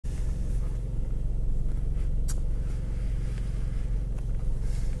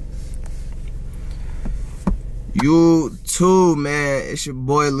You too, man. It's your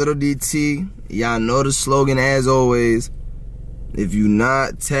boy LiL D.T. Y'all know the slogan as always. If you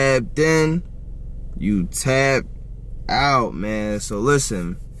not tapped in, you tapped out, man. So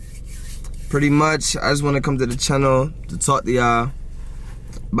listen, pretty much I just want to come to the channel to talk to y'all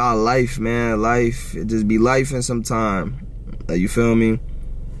about life, man. Life, it just be life in some time. Like, you feel me?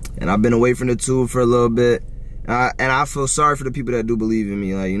 And I've been away from the tube for a little bit. And I feel sorry for the people that do believe in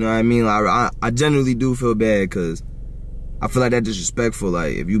me. Like, you know what I mean? Like, I genuinely do feel bad because I feel like that's disrespectful.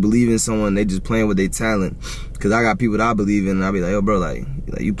 Like, if you believe in someone, they just playing with their talent. Because I got people that I believe in, and I be like, yo, bro, like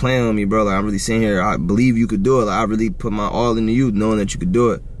you playing with me, bro. Like, I'm really sitting here. I believe you could do it. Like, I really put my all into you, knowing that you could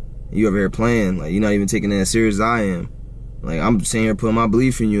do it. And you over here playing. Like, you're not even taking it as serious as I am. Like, I'm sitting here putting my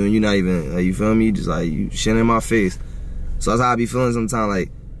belief in you, and you're not even, like, you feel me? Just like, you shit in my face. So that's how I be feeling sometimes,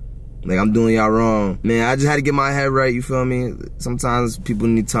 like I'm doing y'all wrong. Man, I just had to get my head right, you feel me? Sometimes people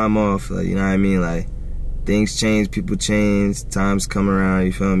need time off, like, you know what I mean? Like, things change, people change, times come around,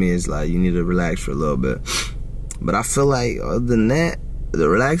 you feel me? It's like, you need to relax for a little bit. But I feel like, other than that, the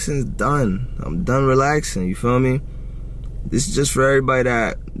relaxing's done. I'm done relaxing, you feel me? This is just for everybody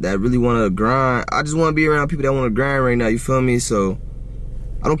that really want to grind. I just want to be around people that want to grind right now, you feel me? So,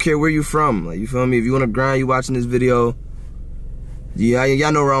 I don't care where you from, like, you feel me? If you want to grind, you watching this video, yeah,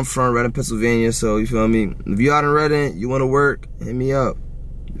 y'all know where I'm from, Reading, Pennsylvania, so you feel me? If you out in Reading, you want to work, hit me up.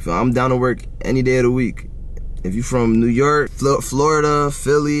 I'm down to work any day of the week. If you from New York, Florida,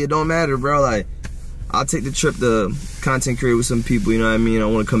 Philly, it don't matter, bro. Like, I'll take the trip to content create with some people, you know what I mean? I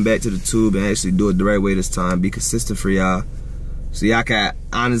want to come back to the tube and actually do it the right way this time, be consistent for y'all. So y'all can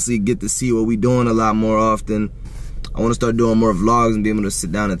honestly get to see what we doing a lot more often. I want to start doing more vlogs and be able to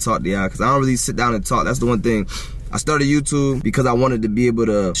sit down and talk to y'all, because I don't really sit down and talk. That's the one thing. I started YouTube because I wanted to be able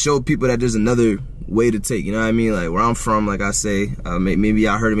to show people that there's another way to take, you know what I mean? Like, where I'm from, like I say, maybe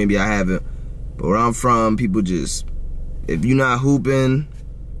I heard it, maybe I haven't, but where I'm from, people just, if you're not hooping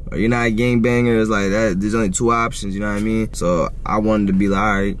or you're not a gangbanger, it's like that. There's only two options, you know what I mean? So I wanted to be like,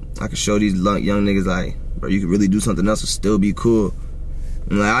 all right, I can show these young niggas, like, bro, you can really do something else and still be cool.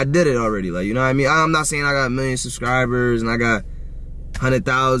 And like, I did it already, like, you know what I mean? I'm not saying I got 1 million subscribers and I got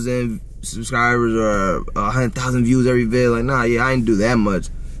 100,000 subscribers or 100,000 views every vid. Like, nah, yeah, I didn't do that much.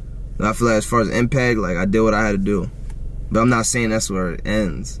 But I feel like as far as impact, like, I did what I had to do. But I'm not saying that's where it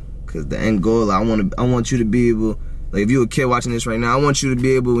ends, because the end goal, like, I want you to be able, like, if you're a kid watching this right now, I want you to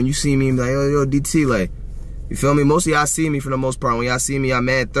be able, when you see me, be like, yo, DT, like, you feel me? Most of y'all see me for the most part. When y'all see me, I'm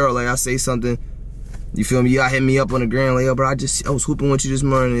mad thorough. Like, I say something, you feel me? Y'all hit me up on the ground, like, yo, bro, I was hooping with you this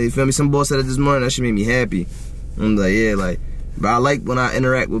morning. You feel me? Some boy said it this morning. That shit made me happy. I'm like, yeah, like, but I like when I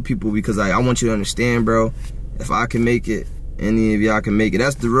interact with people, because like, I want you to understand, bro, if I can make it, any of y'all can make it.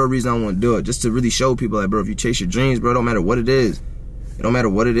 That's the real reason I want to do it, just to really show people, like, bro, if you chase your dreams, bro, it don't matter what it is. It don't matter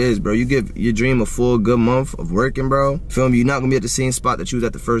what it is, bro. You give your dream a full good month of working, bro. Feel me? You're not gonna be at the same spot that you was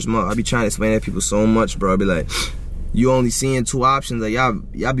at the first month. I be trying to explain that to people so much, bro. I be like, you only seeing two options. Like,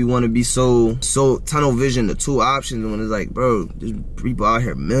 y'all be want to be so tunnel vision to two options, when it's like, bro, there's people out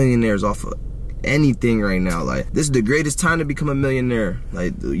here millionaires off of anything right now. Like, this is the greatest time to become a millionaire.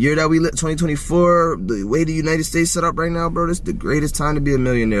 Like, the year that we live, 2024, the way the United States set up right now, bro, this is the greatest time to be a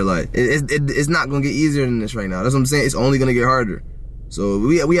millionaire. Like, it's not gonna get easier than this right now. That's what I'm saying. It's only gonna get harder. So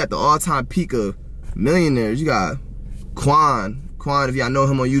we at the all-time peak of millionaires. You got Quan, if y'all know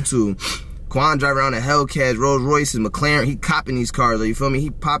him on YouTube. Quan drive around in Hellcats, Rolls Royces, McLaren. He copping these cars, like, you feel me?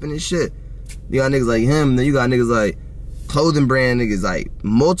 He popping his shit. You got niggas like him. Then you got niggas like clothing brand niggas, like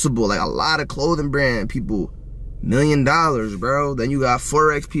multiple, like a lot of clothing brand people, $1 million, bro. Then you got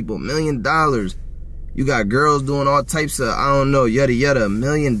Forex people, $1 million. You got girls doing all types of, I don't know, yada yada, $1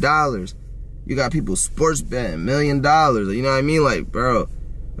 million. You got people sports betting, $1 million. You know what I mean? Like, bro, $1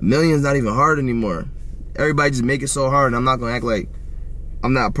 million's not even hard anymore. Everybody just make it so hard, and I'm not gonna act like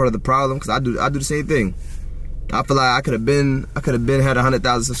I'm not part of the problem, because I do the same thing. I feel like I could have been had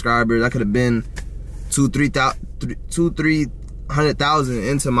 100,000 subscribers. I could have been 300,000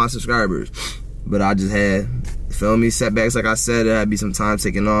 into my subscribers, but I just had, feel me, setbacks. Like I said, there had to be some time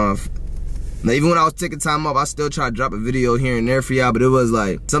taking off. Now, even when I was taking time off, I still try to drop a video here and there for y'all, but it was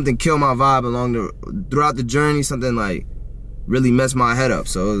like something killed my vibe throughout the journey. Something like really messed my head up,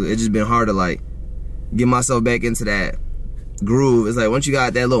 so it just been hard to like get myself back into that groove. It's like, once you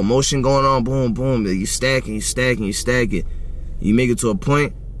got that little motion going on, boom, boom, you stack and you stack and you stack it, you make it to a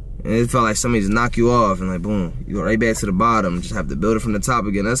point, and it felt like somebody just knock you off, and like, boom, you go right back to the bottom, just have to build it from the top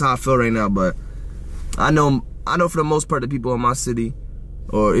again. That's how I feel right now. But I know for the most part, the people in my city,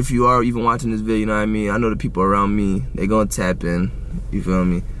 or if you are even watching this video, you know what I mean, I know the people around me, they gonna tap in, you feel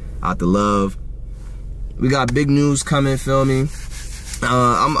me, out the love. We got big news coming, feel me.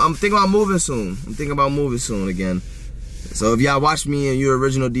 I'm thinking about moving soon. I'm thinking about moving soon again. So if y'all watch me and you're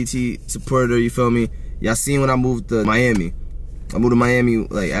original DT supporter, you feel me? Y'all seen when I moved to Miami. I moved to Miami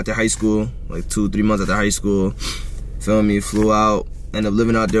like after high school, like 2-3 months after high school. Feel me? Flew out, ended up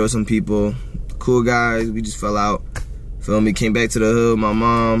living out there with some people. Cool guys, we just fell out. Feel me? Came back to the hood with my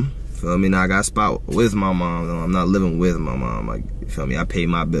mom. Feel me? Now I got a spot with my mom. I'm not living with my mom. Like, you feel me? I pay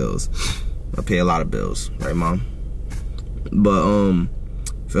my bills. I pay a lot of bills, right, mom? But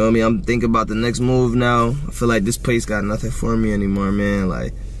feel me? I'm thinking about the next move now. I feel like this place got nothing for me anymore, man.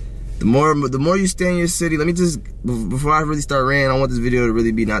 Like, the more you stay in your city, let me just, before I really start ranting, I want this video to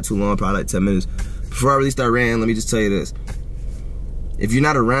really be not too long, probably like 10 minutes. Before I really start ranting, let me just tell you this. If you're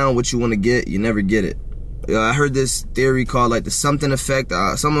not around what you want to get, you never get it. I heard this theory called like the something effect.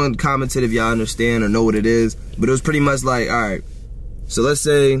 Someone commented if y'all understand or know what it is, but it was pretty much like, all right, so let's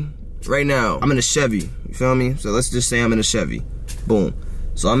say right now I'm in a Chevy, you feel me? So let's just say I'm in a Chevy, boom.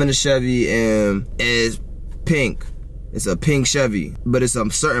 So I'm in a Chevy and it's pink. It's a pink Chevy, but it's a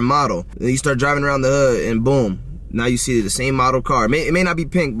certain model. And you start driving around the hood and boom, now you see the same model car. It may not be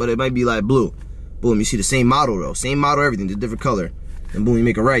pink, but it might be like blue. Boom, you see the same model though, same model, everything, just different color. And boom, you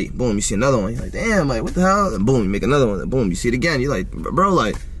make a right. Boom, you see another one. You're like, damn, like, what the hell? And boom, you make another one. And boom, you see it again. You're like, bro,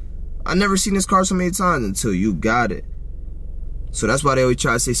 like, I never seen this car so many times until you got it. So that's why they always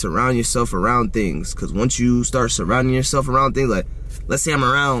try to say surround yourself around things. Because once you start surrounding yourself around things, like, let's say I'm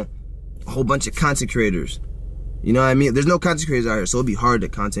around a whole bunch of content creators. You know what I mean? There's no content creators out here, so it'd be hard to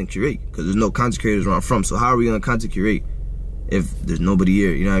content create. Because there's no content creators where I'm from. So how are we going to content create if there's nobody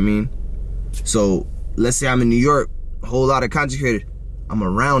here? You know what I mean? So let's say I'm in New York, a whole lot of content creators. I'm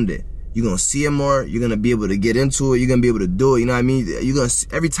around it. You're gonna see it more. You're gonna be able to get into it. You're gonna be able to do it. You know what I mean? You're gonna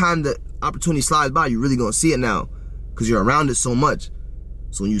every time the opportunity slides by, you're really gonna see it now, cause you're around it so much.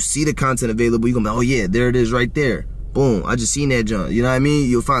 So when you see the content available, you're gonna be, oh yeah, there it is right there. Boom, I just seen that junk. You know what I mean?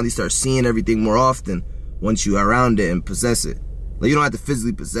 You'll finally start seeing everything more often once you're around it and possess it. Like, you don't have to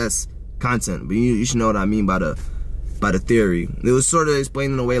physically possess content, but you should know what I mean by the theory. It was sort of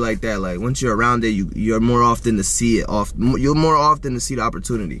explained in a way like that. Like, once you're around it, you're more often to see it. You're more often to see the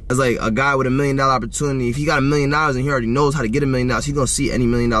opportunity. It's like a guy with $1 million opportunity. If he got $1 million and he already knows how to get $1 million, he's gonna see any $1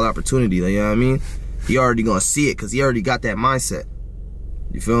 million opportunity. Like, you know what I mean? He already gonna see it because he already got that mindset.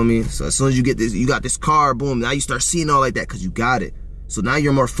 You feel me? So as soon as you get this, you got this car, boom, now you start seeing all like that because you got it. So now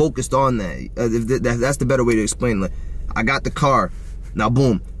you're more focused on that. That's the better way to explain it. Like, I got the car, now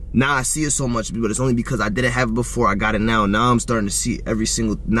boom. Now I see it so much, but it's only because I didn't have it before. I got it now. Now I'm starting to see every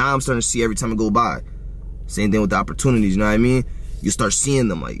time I go by. Same thing with the opportunities, you know what I mean? You start seeing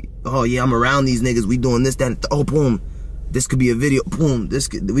them like, oh yeah, I'm around these niggas. We doing this, that, oh boom. This could be a video. Boom.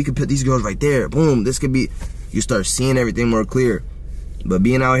 We could put these girls right there. Boom. This could be. You start seeing everything more clear. But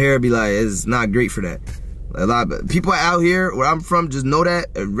being out here, be like, it's not great for that. A lot of people out here where I'm from just know that.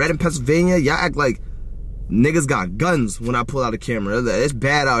 Red in Pennsylvania, y'all act like niggas got guns when I pull out a camera. It's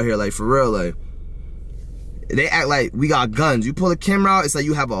bad out here, like, for real, like. They act like we got guns. You pull a camera out, it's like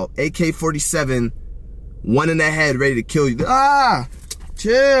you have a AK-47, one in the head, ready to kill you. Ah!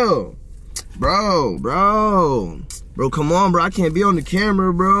 Chill. Bro, come on, bro. I can't be on the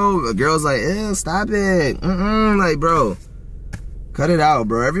camera, bro. The girl's like, ew, stop it. Like, bro. Cut it out,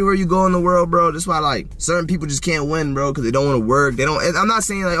 bro. Everywhere you go in the world, bro, that's why, like, certain people just can't win, bro, because they don't want to work. They don't. I'm not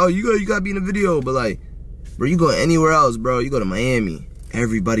saying, like, oh, you gotta be in a video, but, like, bro, you go anywhere else, bro. You go to Miami,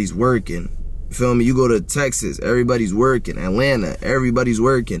 everybody's working. You feel me? You go to Texas, everybody's working. Atlanta, everybody's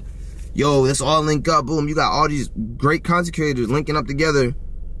working. Yo, let's all link up. Boom, you got all these great content creators linking up together,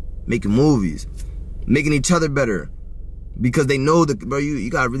 making movies, making each other better. Because they know that, bro, you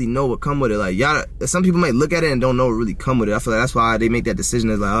gotta really know what come with it. Like, y'all, some people might look at it and don't know what really come with it. I feel like that's why they make that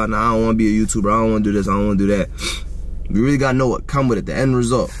decision. It's like, oh, no, I don't wanna be a YouTuber. I don't wanna do this. I don't wanna do that. You really gotta know what come with it, the end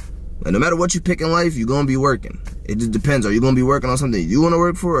result. Like, no matter what you pick in life, you're gonna be working. It just depends. Are you gonna be working on something you wanna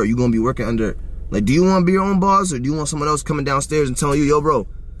work for, or are you gonna be working under, like, do you wanna be your own boss, or do you want someone else coming downstairs and telling you, yo, bro,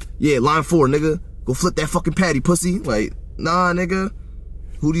 yeah, line 4, nigga, go flip that fucking patty, pussy? Like, nah, nigga.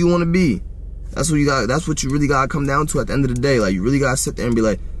 Who do you wanna be? That's what you got. That's what you really gotta come down to at the end of the day. Like, you really gotta sit there and be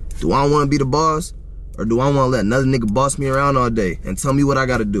like, do I wanna be the boss, or do I wanna let another nigga boss me around all day and tell me what I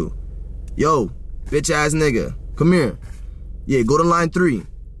gotta do? Yo, bitch ass nigga, come here. Yeah, go to line 3.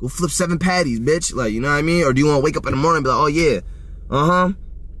 Go flip 7 patties, bitch. Like, you know what I mean? Or do you wanna wake up in the morning and be like, oh yeah,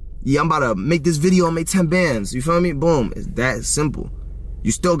 yeah, I'm about to make this video and make 10 bands. You feel me? Boom. It's that simple.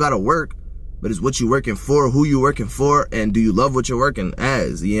 You still gotta work, but it's what you working for, who you working for, and do you love what you're working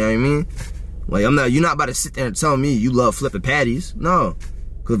as? You know what I mean? Like, you're not about to sit there and tell me you love flipping patties. No.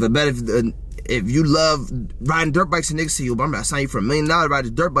 Because I bet if you love riding dirt bikes and niggas say, yo, I'm about to sign you for $1 million to ride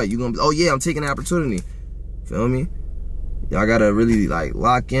this dirt bike, you're going to be, oh yeah, I'm taking the opportunity. Feel me? y'all gotta really like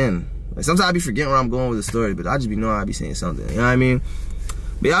lock in. Like sometimes I be forgetting where I'm going with the story, but I just be knowing I be saying something. You know what I mean?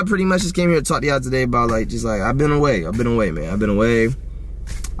 But yeah, I pretty much just came here to talk to y'all today about like just like I've been away, man. I've been away.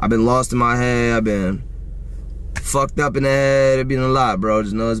 I've been lost in my head. I've been fucked up in the head. It's been a lot, bro.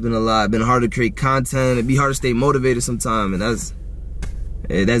 Just know it's been a lot. It's been hard to create content. It'd be hard to stay motivated sometimes, and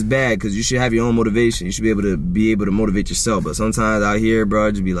that's bad because you should have your own motivation. You should be able to motivate yourself. But sometimes out here, bro,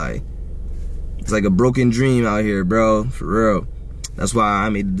 it just be like it's like a broken dream out here, bro. For real. That's why I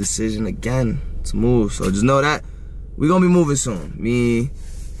made the decision again to move. So just know that we're gonna be moving soon. Me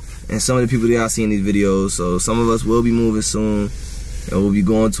and some of the people that y'all see in these videos. So some of us will be moving soon, and we'll be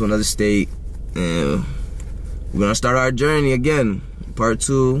going to another state, and we're gonna start our journey again. Part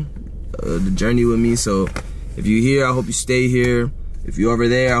 2, the journey with me. So if you're here, I hope you stay here. If you're over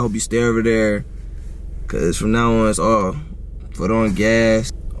there, I hope you stay over there. Cause from now on, it's all foot on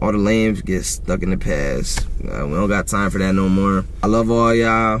gas. All the lames get stuck in the past. We don't got time for that no more. I love all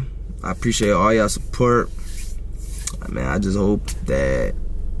y'all. I appreciate all y'all support. Man, I just hope that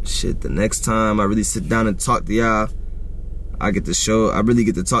shit, the next time I really sit down and talk to y'all, I really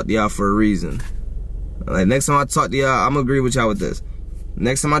get to talk to y'all for a reason. Like next time I talk to y'all, I'm gonna agree with y'all with this.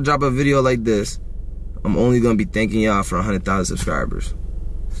 Next time I drop a video like this, I'm only gonna be thanking y'all for 100,000 subscribers.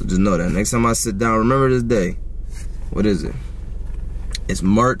 So just know that. Next time I sit down, remember this day. What is it? It's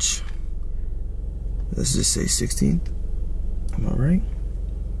March. Let's just say 16th. Am I right?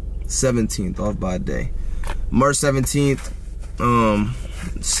 17th, off by a day. March 17th,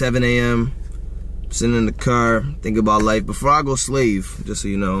 7 a.m. Sitting in the car, thinking about life. Before I go slave, just so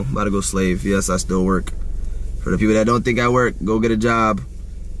you know, I'm about to go slave. Yes, I still work. For the people that don't think I work, go get a job.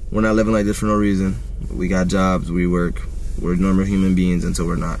 We're not living like this for no reason. We got jobs, we work. We're normal human beings until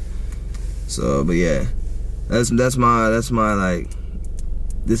we're not. So, but yeah, that's my like,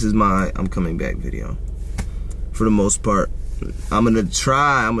 this is my I'm coming back video. For the most part. I'm gonna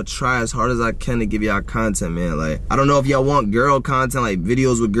try as hard as I can to give y'all content, man. Like, I don't know if y'all want girl content, like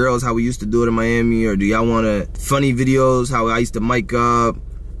videos with girls, how we used to do it in Miami, or do y'all want funny videos, how I used to mic up.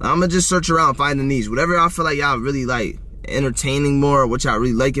 I'm gonna just search around, find the niche. Whatever I feel like y'all really like entertaining more, what y'all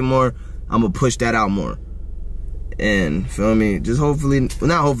really liking more, I'm gonna push that out more. And, feel me, just hopefully, well,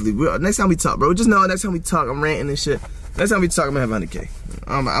 not hopefully, next time we talk, bro, just know next time we talk, I'm ranting and shit. Next time we talk, I'm gonna have 100K.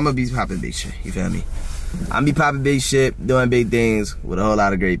 I'm gonna be popping big shit, you feel me? I'm be popping big shit, doing big things with a whole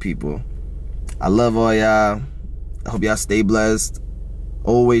lot of great people. I love all y'all. I hope y'all stay blessed.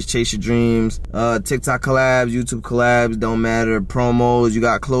 Always chase your dreams. TikTok collabs, YouTube collabs, don't matter. Promos, you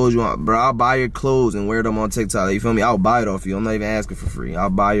got clothes you want, bro, I'll buy your clothes and wear them on TikTok. You feel me? I'll buy it off you. I'm not even asking for free. I'll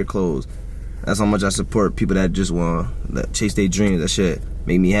buy your clothes. That's how much I support people that just want to chase their dreams. That shit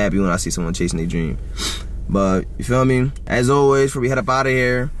make me happy when I see someone chasing their dream. But, you feel me? As always, before we head up out of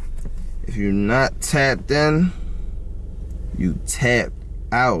here, if you're not tapped in, you tapped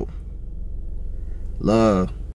out. Love.